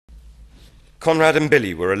Conrad and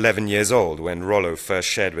Billy were 11 years old when Rollo first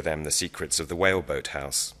shared with them the secrets of the whaleboat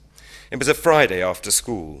house. It was a Friday after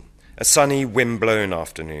school, a sunny, wind-blown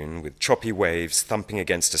afternoon with choppy waves thumping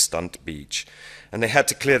against a stunt beach, and they had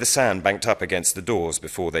to clear the sand banked up against the doors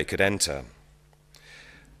before they could enter.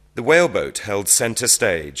 The whaleboat held centre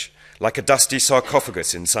stage, like a dusty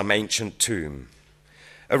sarcophagus in some ancient tomb.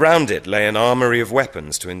 Around it lay an armoury of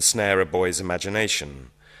weapons to ensnare a boy's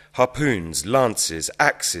imagination. Harpoons, lances,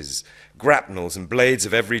 axes, grapnels and blades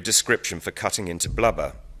of every description for cutting into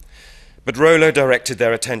blubber. But Rollo directed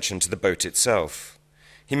their attention to the boat itself.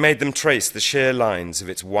 He made them trace the sheer lines of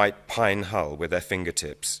its white pine hull with their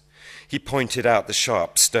fingertips. He pointed out the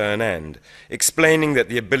sharp stern end, explaining that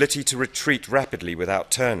the ability to retreat rapidly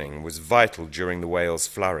without turning was vital during the whale's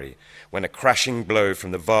flurry, when a crashing blow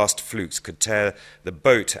from the vast flukes could tear the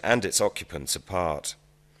boat and its occupants apart.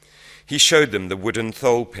 He showed them the wooden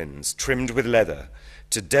thole pins trimmed with leather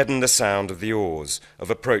to deaden the sound of the oars of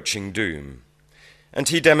approaching doom. And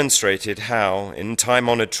he demonstrated how, in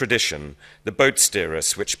time-honoured tradition, the boat steerer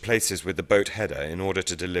switched places with the boat header in order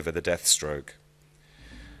to deliver the death stroke.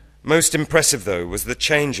 Most impressive, though, was the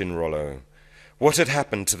change in Rollo. What had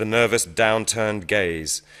happened to the nervous, downturned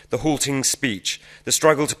gaze, the halting speech, the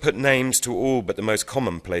struggle to put names to all but the most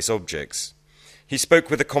commonplace objects? He spoke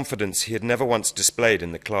with a confidence he had never once displayed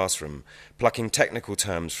in the classroom, plucking technical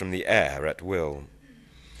terms from the air at will.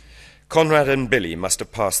 Conrad and Billy must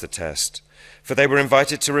have passed the test, for they were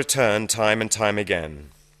invited to return time and time again.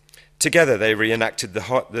 Together they reenacted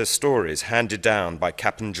the stories handed down by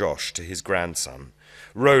Captain Josh to his grandson,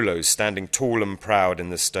 Rollo standing tall and proud in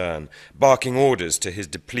the stern, barking orders to his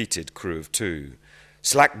depleted crew of two.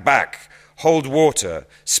 Slack back, hold water,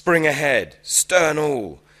 spring ahead, stern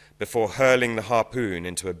all, before hurling the harpoon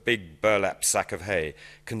into a big burlap sack of hay,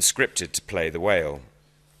 conscripted to play the whale.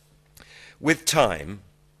 With time,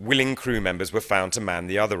 willing crew members were found to man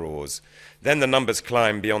the other oars. Then the numbers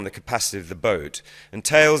climbed beyond the capacity of the boat, and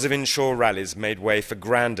tales of inshore rallies made way for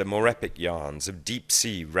grander, more epic yarns of deep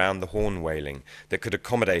sea round the horn whaling that could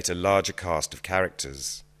accommodate a larger cast of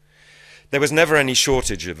characters. There was never any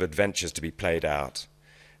shortage of adventures to be played out.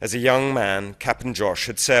 As a young man, Captain Josh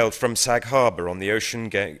had sailed from Sag Harbor on the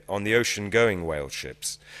ocean-going whale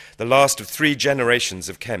ships, the last of 3 generations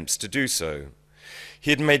of Kemps to do so. He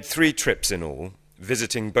had made 3 trips in all,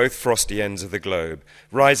 visiting both frosty ends of the globe,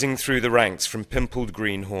 rising through the ranks from pimpled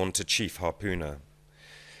greenhorn to chief harpooner.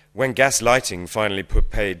 When gas lighting finally put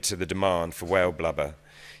paid to the demand for whale blubber,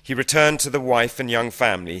 he returned to the wife and young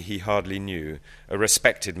family he hardly knew, a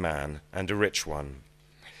respected man and a rich one.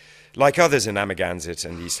 Like others in Amagansett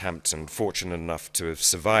and East Hampton, fortunate enough to have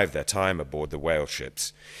survived their time aboard the whale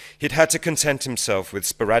ships, he'd had to content himself with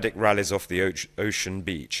sporadic rallies off the ocean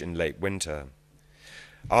beach in late winter.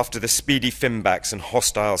 After the speedy finbacks and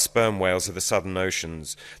hostile sperm whales of the southern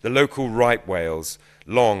oceans, the local right whales,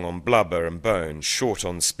 long on blubber and bone, short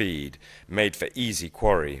on speed, made for easy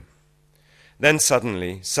quarry. Then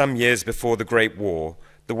suddenly, some years before the Great War,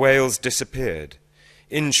 the whales disappeared.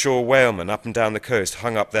 Inshore whalemen up and down the coast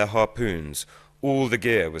hung up their harpoons. All the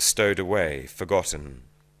gear was stowed away, forgotten.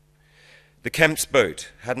 The Kemp's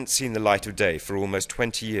boat hadn't seen the light of day for almost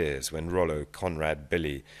 20 years when Rollo, Conrad,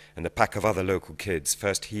 Billy, and a pack of other local kids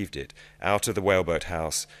first heaved it out of the whaleboat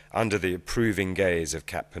house under the approving gaze of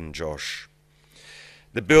Captain Josh.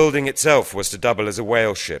 The building itself was to double as a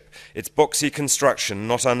whale ship, its boxy construction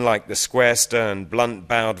not unlike the square-sterned,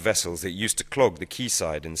 blunt-bowed vessels that used to clog the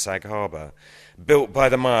quayside in Sag Harbor. Built by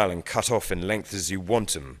the mile and cut off in length as you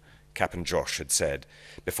want 'em, Captain Josh had said,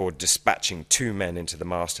 before dispatching 2 men into the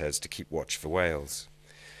mastheads to keep watch for whales.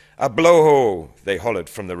 "A blow-ho!" they hollered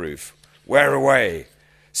from the roof. "Where away?"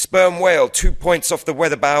 "Sperm whale 2 points off the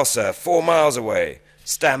weather bow, sir, 4 miles away.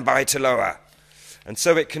 Stand by to lower." And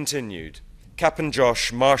so it continued. Captain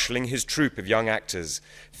Josh marshalling his troupe of young actors,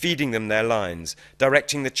 feeding them their lines,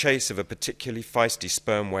 directing the chase of a particularly feisty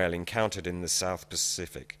sperm whale encountered in the South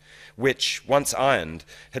Pacific, which, once ironed,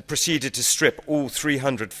 had proceeded to strip all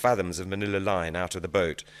 300 fathoms of manila line out of the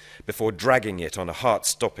boat before dragging it on a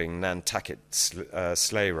heart-stopping Nantucket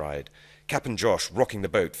sleigh ride, Captain Josh rocking the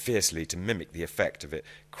boat fiercely to mimic the effect of it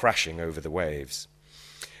crashing over the waves.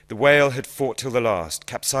 The whale had fought till the last,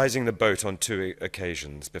 capsizing the boat on 2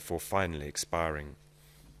 occasions before finally expiring.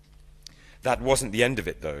 That wasn't the end of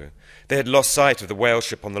it, though. They had lost sight of the whale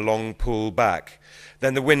ship on the long pull back.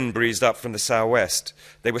 Then the wind breezed up from the southwest.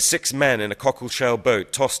 They were 6 men in a cockle-shell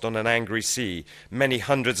boat tossed on an angry sea, many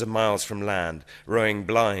hundreds of miles from land, rowing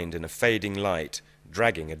blind in a fading light,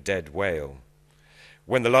 dragging a dead whale.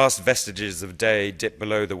 When the last vestiges of day dipped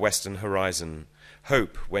below the western horizon,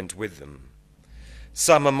 hope went with them.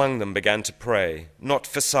 Some among them began to pray, not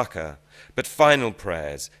for succor, but final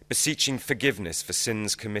prayers, beseeching forgiveness for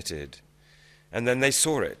sins committed. And then they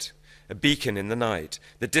saw it, a beacon in the night,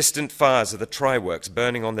 the distant fires of the try-works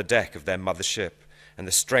burning on the deck of their mother ship, and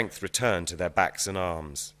the strength returned to their backs and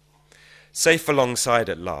arms. Safe alongside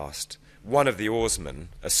at last, one of the oarsmen,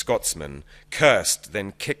 a Scotsman, cursed,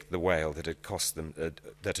 then kicked the whale that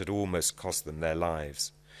had almost cost them their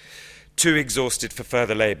lives. Too exhausted for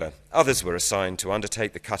further labour, others were assigned to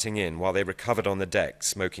undertake the cutting in while they recovered on the deck,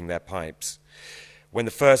 smoking their pipes. When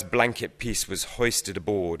the first blanket piece was hoisted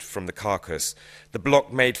aboard from the carcass, the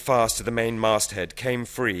block made fast to the main masthead came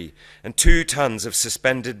free, and 2 tons of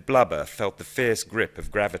suspended blubber felt the fierce grip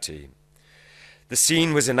of gravity. The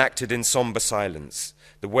scene was enacted in sombre silence,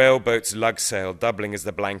 the whaleboat's lugsail doubling as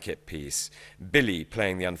the blanket piece, Billy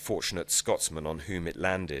playing the unfortunate Scotsman on whom it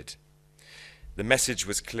landed. The message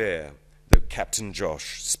was clear, though Captain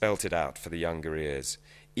Josh spelt it out for the younger ears.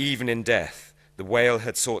 Even in death, the whale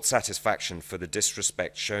had sought satisfaction for the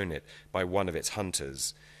disrespect shown it by one of its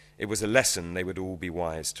hunters. It was a lesson they would all be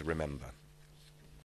wise to remember.